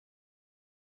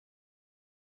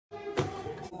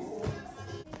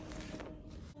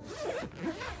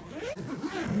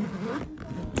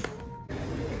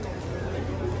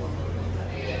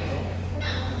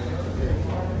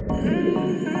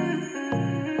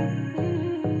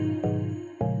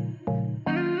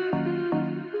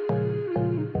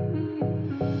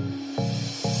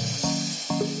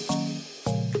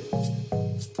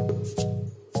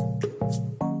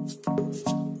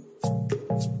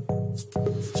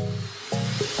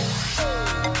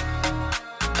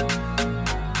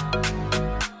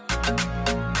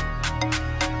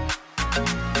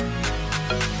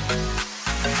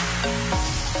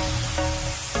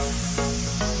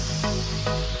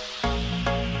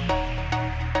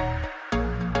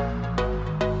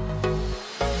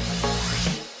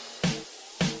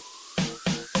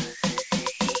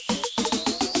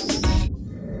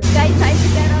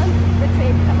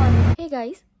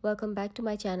guys, welcome back to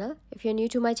my channel. If you're new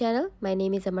to my channel, my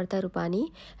name is Amarta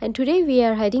Rupani and today we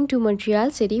are heading to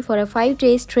Montreal city for a 5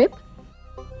 days trip.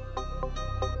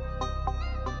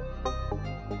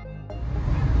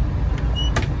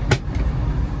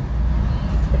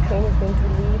 The train is going to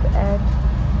leave at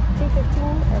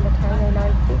 3:15 and the time right now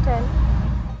is 3:10.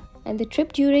 And the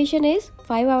trip duration is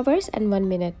 5 hours and 1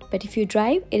 minute, but if you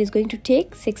drive, it is going to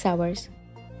take 6 hours.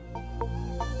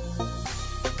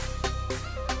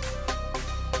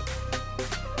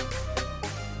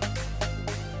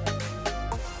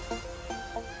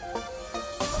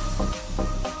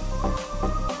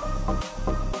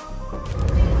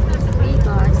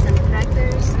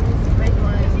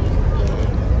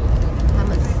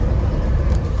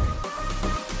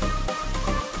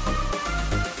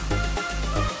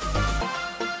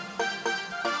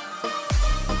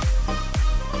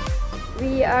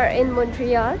 We are in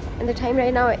Montreal and the time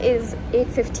right now is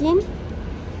 8:15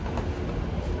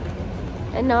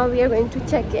 and now we are going to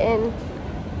check in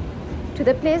to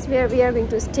the place where we are going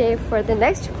to stay for the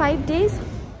next 5 days.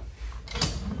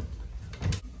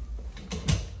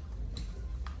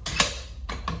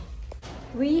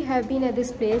 We have been at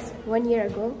this place 1 year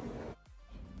ago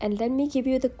and let me give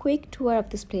you the quick tour of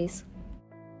this place.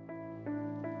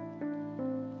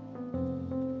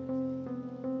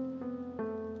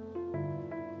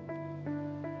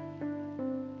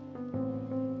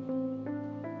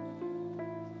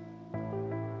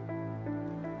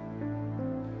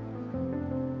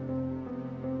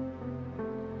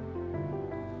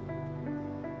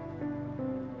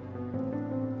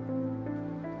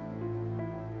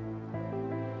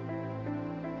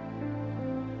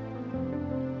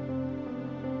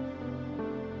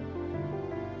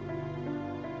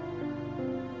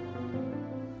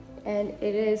 And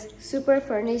it is super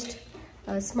furnished,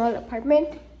 a small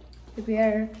apartment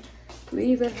where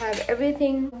we will have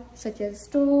everything such as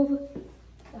stove,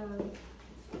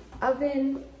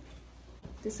 oven,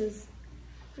 this is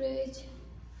fridge,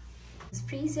 this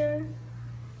freezer.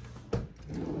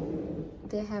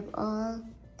 They have all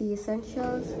the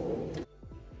essentials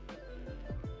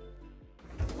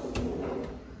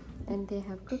and they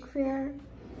have cookware,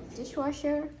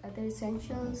 dishwasher, other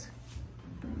essentials.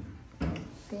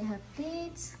 They have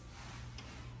plates,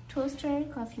 toaster,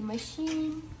 coffee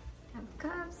machine, have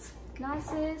cups,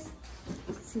 glasses.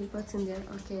 Let's see what's in there.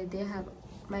 Okay, they have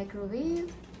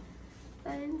microwave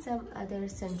and some other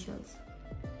essentials.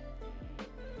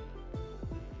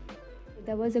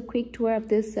 That was a quick tour of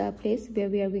this place where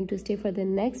we are going to stay for the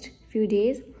next few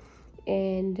days,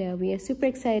 and we are super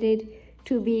excited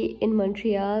to be in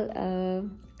Montreal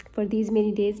for these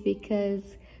many days because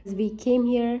we came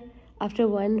here after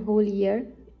 1 whole year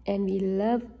and we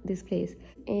love this place.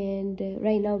 And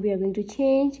right now we are going to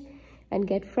change and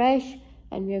get fresh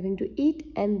and we are going to eat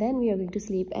and then we are going to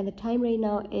sleep, and the time right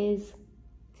now is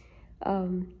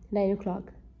 9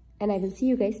 o'clock and I will see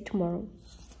you guys tomorrow.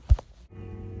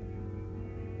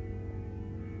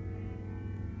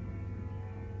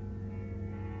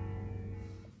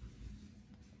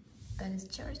 That is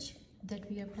church that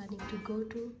we are planning to go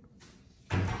to.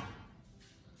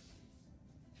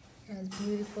 It has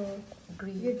beautiful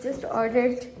green. We just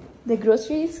ordered the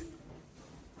groceries.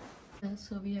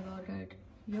 So we have ordered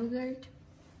yogurt,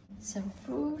 some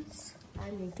fruits.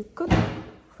 I'm going to cook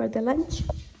for the lunch.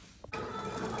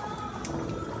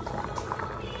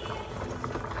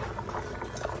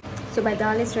 So my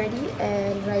dal is ready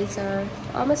and rice are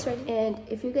almost ready. And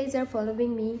if you guys are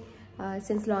following me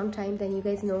since long time, then you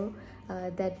guys know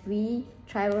that we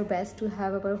try our best to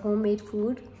have our homemade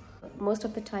food most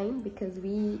of the time because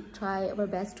we try our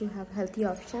best to have healthy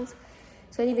options.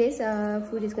 So anyways,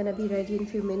 food is gonna be ready in a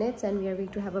few minutes and we are going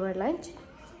to have our lunch,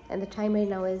 and the time right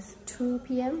now is 2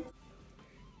 p.m.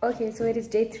 Okay, so it is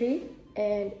day 3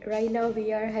 and right now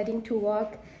we are heading to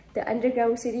walk the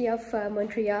underground city of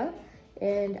Montreal,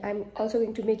 and I'm also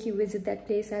going to make you visit that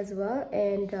place as well.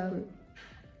 And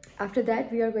after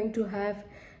that we are going to have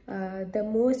the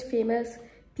most famous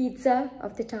pizza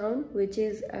of the town, which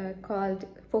is called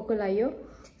Focolaio.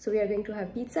 So we are going to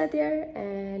have pizza there,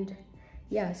 and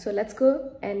yeah, so let's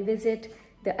go and visit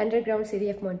the underground city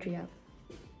of Montreal.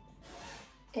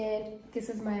 And this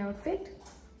is my outfit.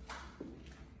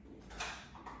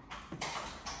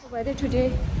 Weather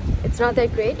today, it's not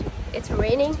that great, it's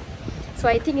raining, so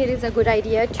I think it is a good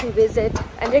idea to visit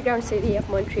underground city of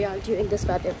Montreal during this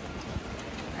weather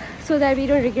so that we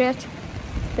don't regret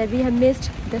that we have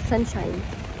missed the sunshine.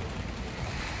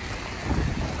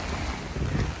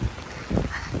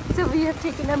 So we have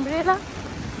taken umbrella.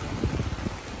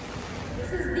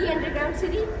 This is the underground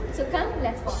city, so come,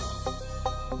 let's walk.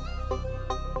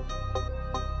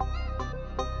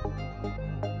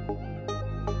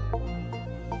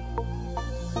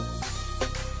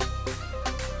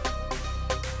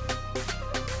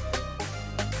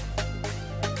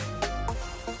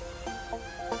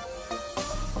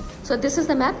 So this is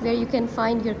the map where you can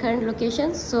find your current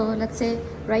location. So let's say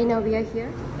right now we are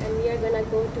here and we are gonna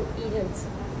go to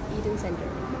Eden Center.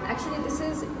 Actually, this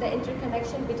is the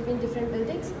interconnection between different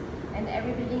buildings, and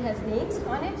every building has names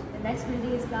on it. The next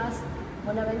building is Class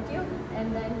Bonaventure,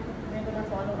 and then we're gonna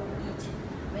follow each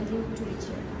building to reach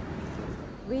here.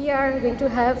 We are going to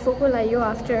have Focolaio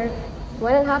after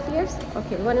 1.5 years.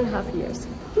 Okay, 1.5 years.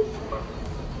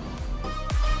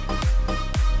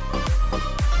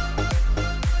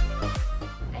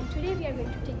 And today we are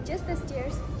going to take just the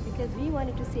stairs because we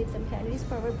wanted to save some calories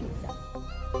for our pizza.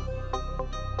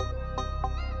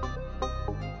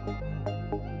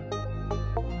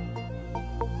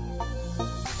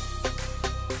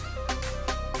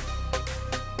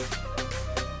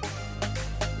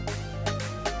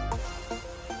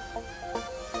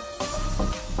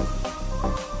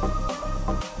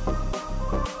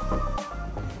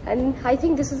 And I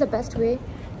think this is the best way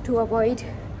to avoid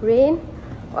rain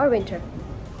or winter.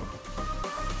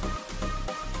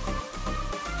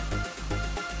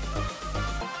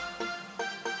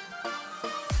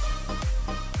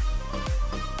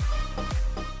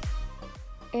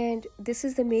 And this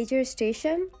is the major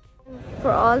station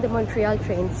for all the Montreal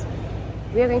trains.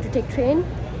 We are going to take train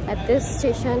at this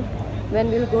station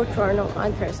when we'll go to Toronto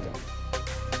on Thursday.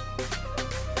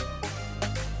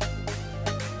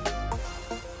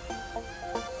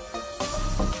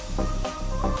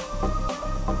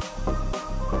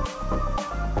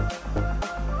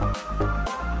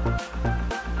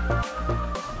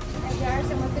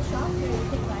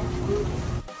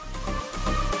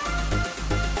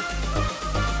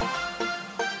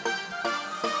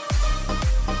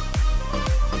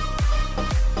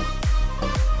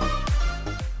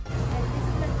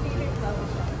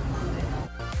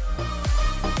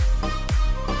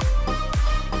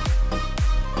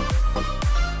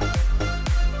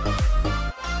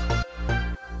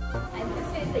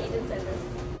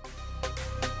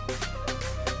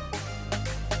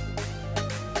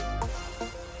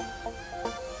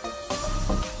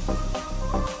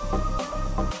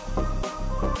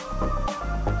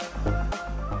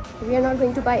 We are not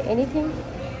going to buy anything.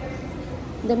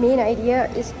 The main idea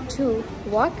is to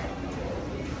walk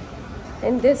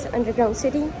in this underground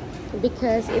city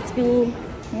because it's been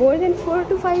more than 4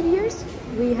 to 5 years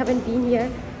we haven't been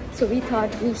here, so we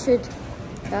thought we should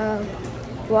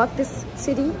walk this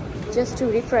city just to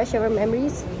refresh our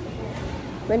memories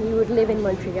when we would live in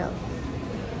Montreal.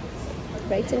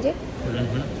 Right, Sanjay?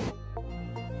 Mm-hmm.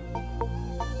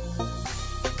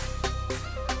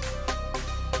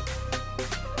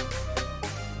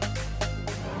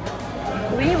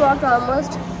 We walked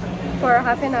almost for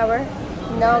half an hour.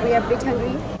 Now we are a bit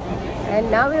hungry, and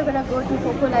now we're gonna go to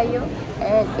Focolaio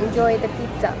and enjoy the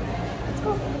pizza. Let's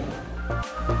go.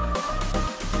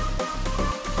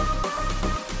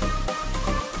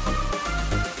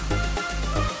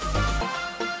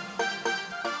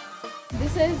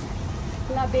 This is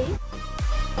La Bay.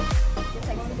 Just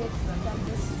exited from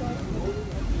this store.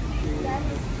 That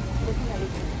is Focolaio,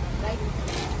 right?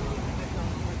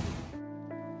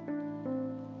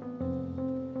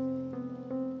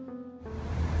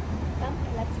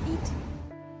 Let's eat.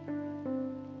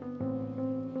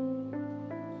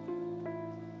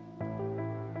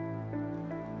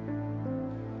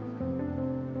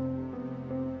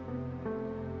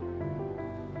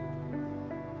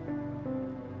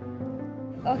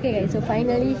 Okay guys, so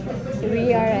finally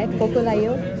we are at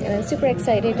Focolaio and I'm super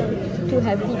excited to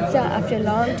have pizza after a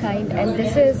long time, and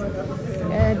this is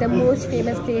the most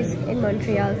famous place in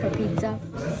Montreal for pizza,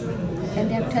 and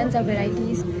they have tons of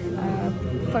varieties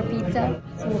for pizza.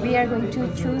 So we are going to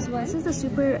choose one. This is a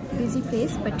super busy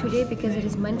place, but today because it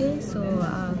is Monday, so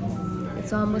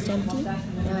it's almost empty.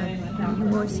 You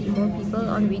won't see more people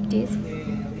on weekdays,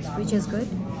 which is good.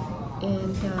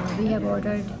 And we have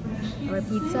ordered our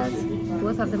pizzas.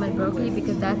 Both of them are broccoli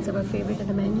because that's our favorite of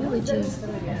the menu, which is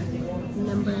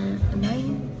number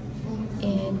 9.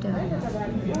 And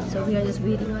so we are just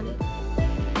waiting on it.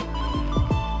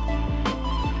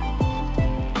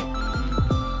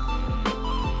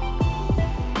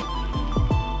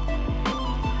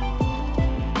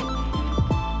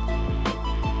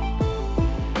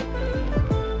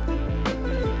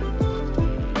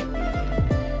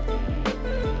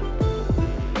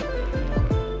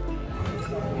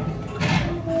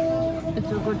 It's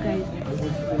so good, guys.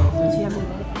 It's yummy.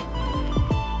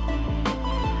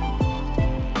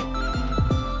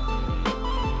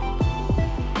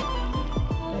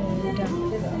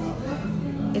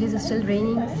 And it is still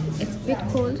raining. It's a bit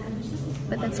cold,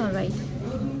 but that's all right.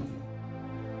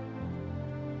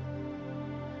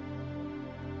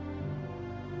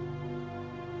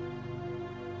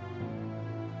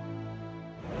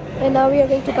 And now we are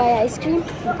going to buy ice cream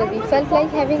because we felt like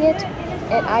having it,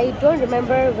 and I don't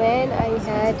remember when I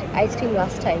had ice cream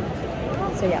last time.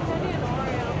 So yeah.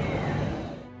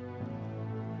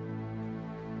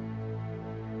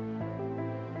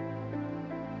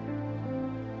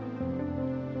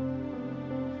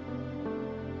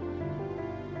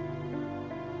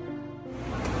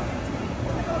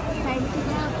 Time to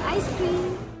have ice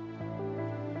cream.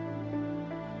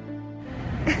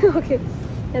 Okay,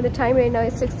 and the time right now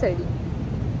is 6:30.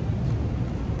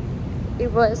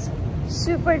 It was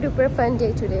super duper fun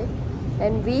day today,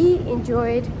 and we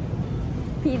enjoyed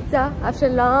pizza after a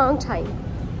long time.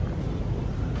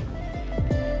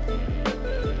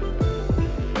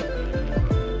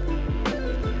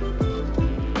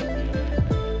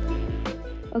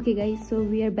 Okay guys, so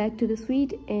we are back to the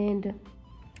suite, and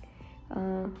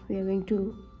we are going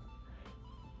to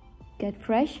get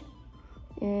fresh,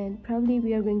 and probably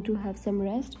we are going to have some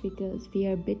rest because we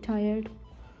are a bit tired.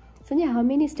 Sonia, how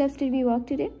many steps did we walk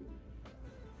today?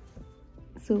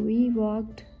 So we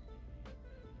walked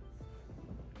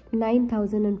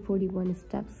 9,041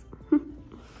 steps,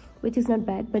 which is not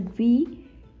bad, but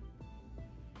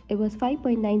it was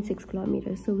 5.96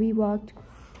 kilometers. So we walked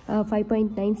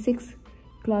 5.96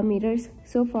 kilometers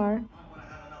so far.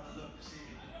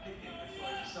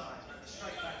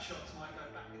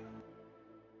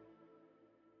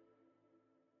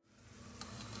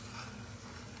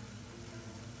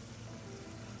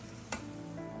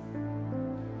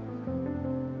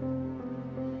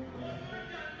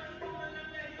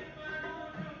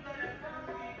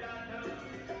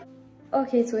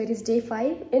 Okay, so it is day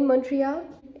 5 in Montreal,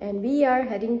 and we are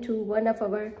heading to one of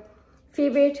our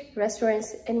favorite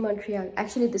restaurants in Montreal.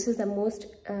 Actually, this is the most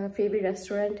favorite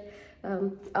restaurant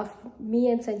of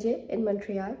me and Sanjay in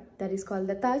Montreal. That is called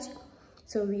the Taj.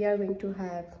 So we are going to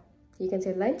have, you can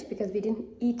say, lunch because we didn't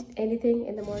eat anything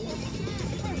in the morning.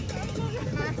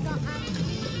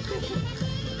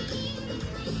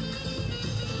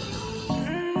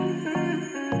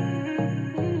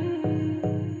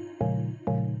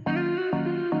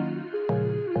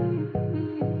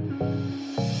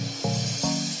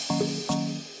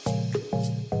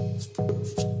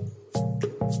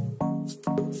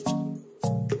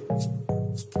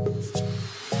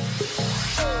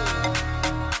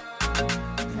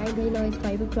 Now it's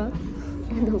 5 o'clock,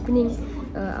 and the opening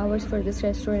hours for this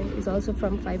restaurant is also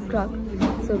from 5 o'clock.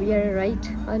 So we are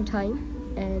right on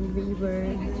time, and we were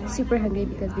super hungry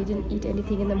because we didn't eat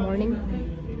anything in the morning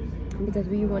because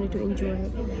we wanted to enjoy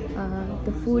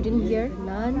the food in here,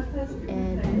 naan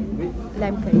and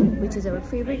lamb curry, which is our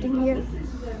favorite in here.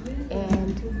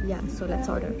 And yeah, so let's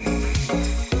order.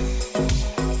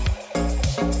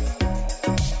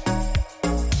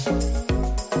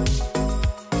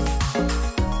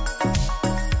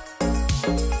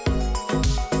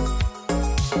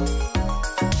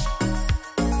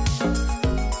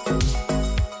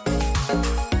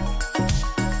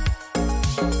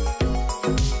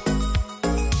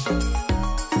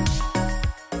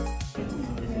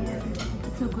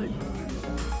 So good.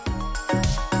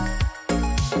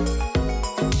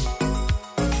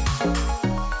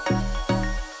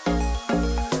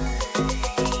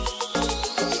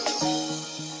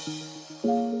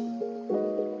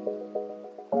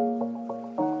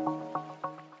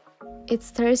 It's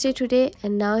Thursday today,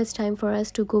 and now it's time for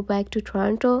us to go back to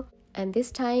Toronto. And this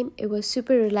time it was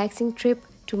super relaxing trip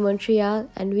to Montreal,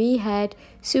 and we had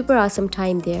super awesome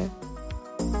time there.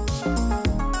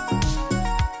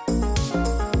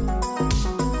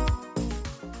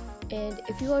 And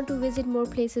if you want to visit more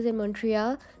places in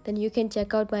Montreal, then you can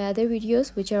check out my other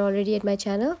videos which are already at my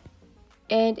channel.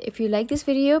 And if you like this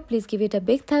video, please give it a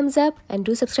big thumbs up and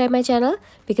do subscribe my channel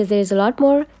because there is a lot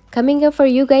more coming up for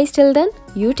you guys. Till then,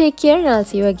 you take care and I'll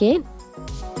see you again.